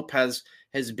 Reynaldo Lopez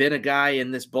has been a guy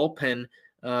in this bullpen.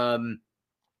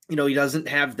 He doesn't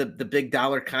have the big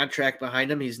dollar contract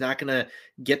behind him. He's not going to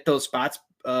get those spots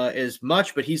as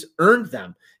much, but he's earned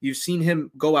them. You've seen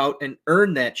him go out and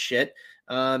earn that shit.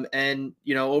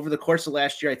 Over the course of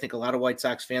last year, I think a lot of White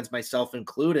Sox fans, myself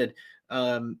included,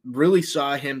 really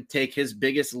saw him take his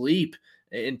biggest leap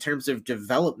in terms of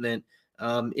development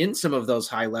in some of those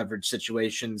high leverage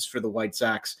situations for the White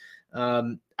Sox.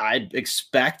 I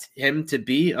expect him to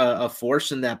be a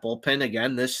force in that bullpen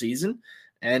again this season.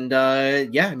 And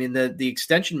the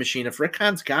extension machine, if Rick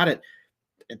Hahn's got it,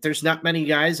 there's not many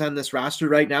guys on this roster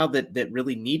right now that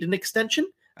really need an extension.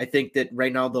 I think that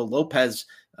Reynaldo Lopez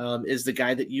is the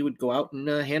guy that you would go out and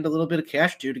hand a little bit of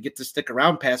cash to get to stick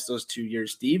around past those 2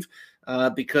 years, Steve,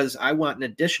 because I want an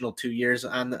additional 2 years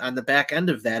on the back end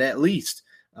of that at least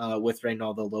with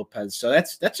Reynaldo Lopez. So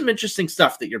that's some interesting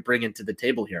stuff that you're bringing to the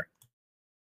table here.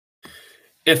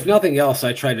 If nothing else,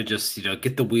 I try to just,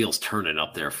 get the wheels turning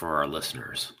up there for our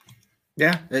listeners.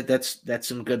 Yeah, that's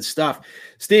some good stuff.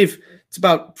 Steve, it's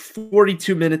about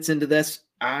 42 minutes into this.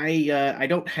 I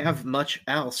don't have much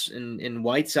else in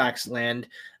White Sox land.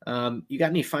 You got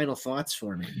any final thoughts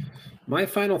for me? My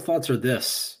final thoughts are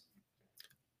this.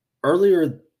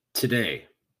 Earlier today,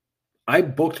 I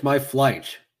booked my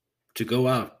flight to go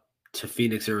out to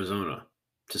Phoenix, Arizona,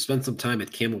 to spend some time at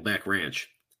Camelback Ranch,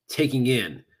 taking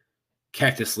in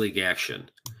Cactus League action.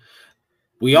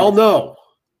 We all know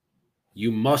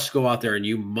you must go out there and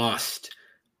you must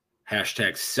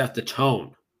 #set the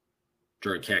tone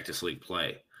during Cactus League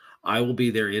play. I will be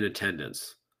there in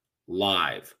attendance,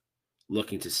 live,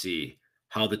 looking to see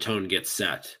how the tone gets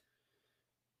set.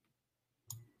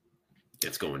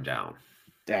 It's going down.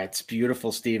 That's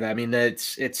beautiful, Steve. I mean,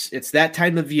 it's that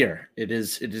time of year. It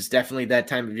is definitely that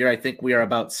time of year. I think we are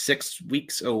about 6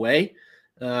 weeks away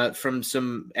from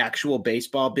some actual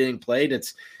baseball being played.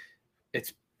 It's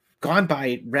gone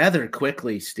by rather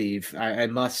quickly, Steve. I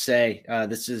must say,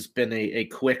 this has been a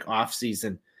quick off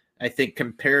season. I think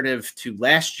comparative to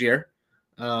last year,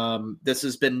 this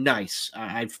has been nice.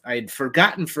 I'd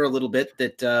forgotten for a little bit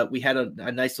that we had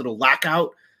a nice little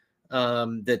lockout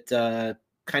that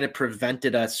kind of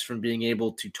prevented us from being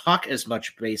able to talk as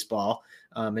much baseball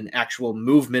and actual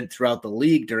movement throughout the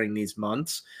league during these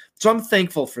months. So I'm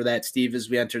thankful for that, Steve, as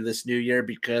we enter this new year,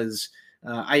 because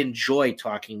I enjoy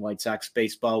talking White Sox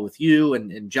baseball with you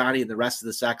and Johnny and the rest of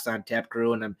the Sox on Tap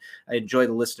crew. And I enjoy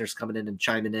the listeners coming in and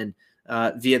chiming in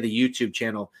via the YouTube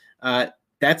channel.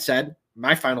 That said,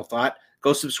 my final thought,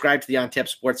 go subscribe to the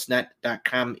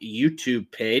OnTapSportsNet.com YouTube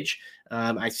page.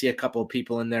 I see a couple of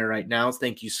people in there right now.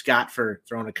 Thank you, Scott, for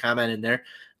throwing a comment in there.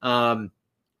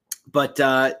 But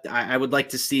I would like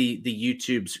to see the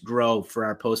YouTubes grow for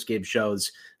our post-game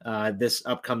shows this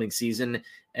upcoming season.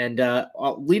 And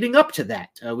leading up to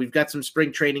that, we've got some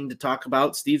spring training to talk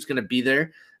about. Steve's going to be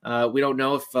there. We don't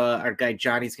know if our guy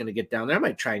Johnny's going to get down there. I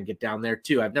might try and get down there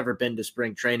too. I've never been to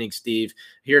spring training, Steve.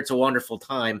 Here it's a wonderful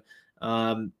time.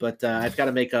 But I've got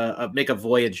to make a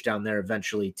voyage down there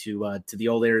eventually to the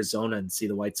old Arizona and see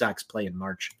the White Sox play in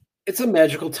March. It's a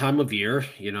magical time of year.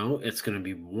 It's going to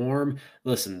be warm.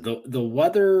 Listen, the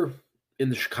weather in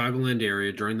the Chicagoland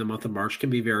area during the month of March can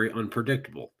be very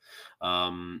unpredictable.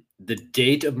 The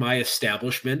date of my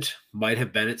establishment might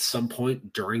have been at some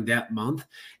point during that month,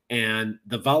 and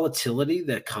the volatility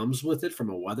that comes with it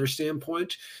from a weather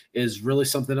standpoint is really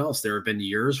something else. There have been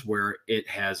years where it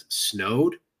has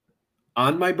snowed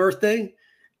on my birthday,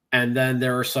 and then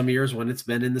there are some years when it's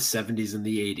been in the 70s and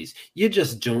the 80s. You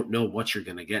just don't know what you're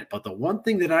going to get. But the one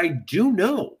thing that I do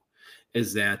know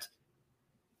is that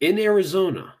in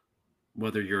Arizona,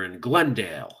 whether you're in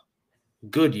Glendale,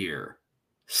 Goodyear,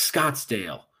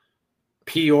 Scottsdale,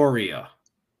 Peoria.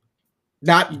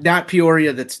 Not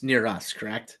Peoria that's near us,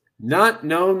 correct? No,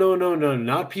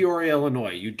 not Peoria,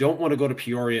 Illinois. You don't want to go to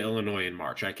Peoria, Illinois in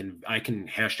March. I can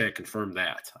hashtag confirm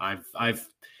that. I've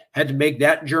had to make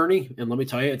that journey, and let me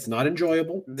tell you, it's not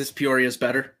enjoyable. This Peoria is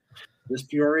better. This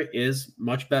Peoria is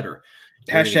much better.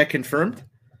 Hashtag confirmed.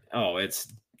 Oh, that's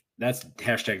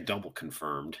hashtag double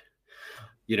confirmed.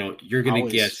 You're gonna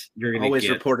always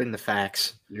reporting the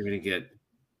facts. You're gonna get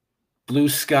blue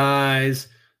skies,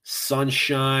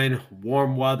 sunshine,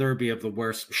 warm weather. Be able to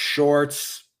wear some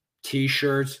shorts,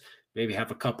 t-shirts, maybe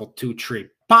have a couple 2-tree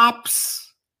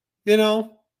pops. And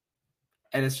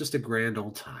it's just a grand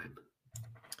old time.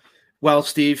 Well,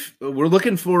 Steve, we're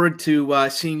looking forward to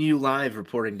seeing you live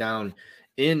reporting down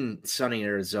in sunny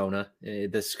Arizona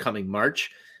this coming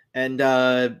March. And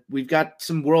we've got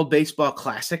some World Baseball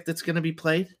Classic that's going to be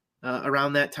played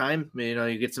around that time.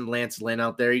 You get some Lance Lynn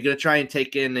out there. You're going to try and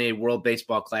take in a World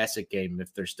Baseball Classic game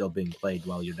if they're still being played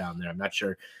while you're down there. I'm not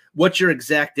sure what your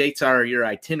exact dates are or your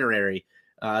itinerary,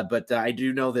 but I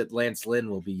do know that Lance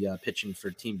Lynn will be pitching for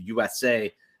Team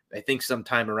USA, I think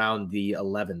sometime around the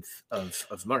 11th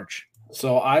of March.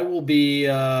 So I will be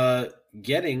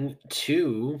getting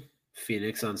to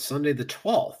Phoenix on Sunday the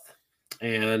 12th.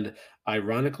 And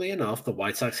ironically enough, the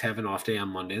White Sox have an off day on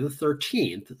Monday the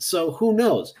 13th. So who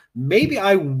knows? Maybe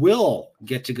I will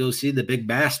get to go see the big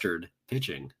bastard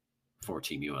pitching for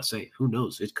Team USA. Who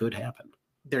knows? It could happen.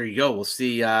 There you go. We'll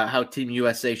see how Team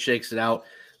USA shakes it out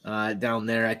down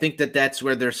there. I think that's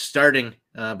where they're starting,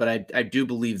 but I do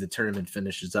believe the tournament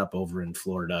finishes up over in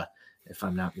Florida, if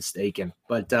I'm not mistaken.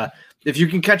 But if you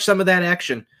can catch some of that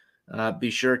action,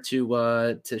 be sure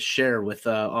to share with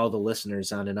all the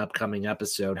listeners on an upcoming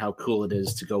episode how cool it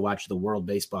is to go watch the World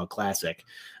Baseball Classic.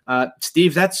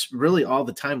 Steve, that's really all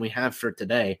the time we have for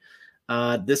today.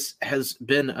 This has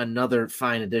been another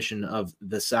fine edition of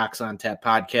the Sox on Tap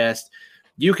podcast.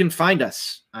 You can find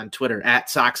us on Twitter at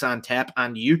Sox on Tap,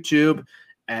 on YouTube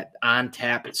at On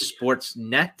Tap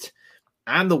Sportsnet,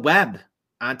 on the web,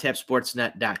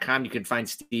 ontapsportsnet.com. You can find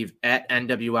Steve at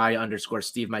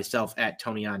NWI_Steve, myself at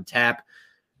Tony on Tap.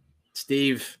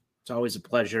 Steve, it's always a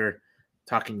pleasure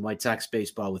talking White Sox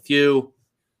baseball with you.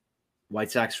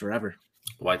 White Sox forever.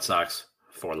 White Sox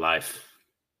for life.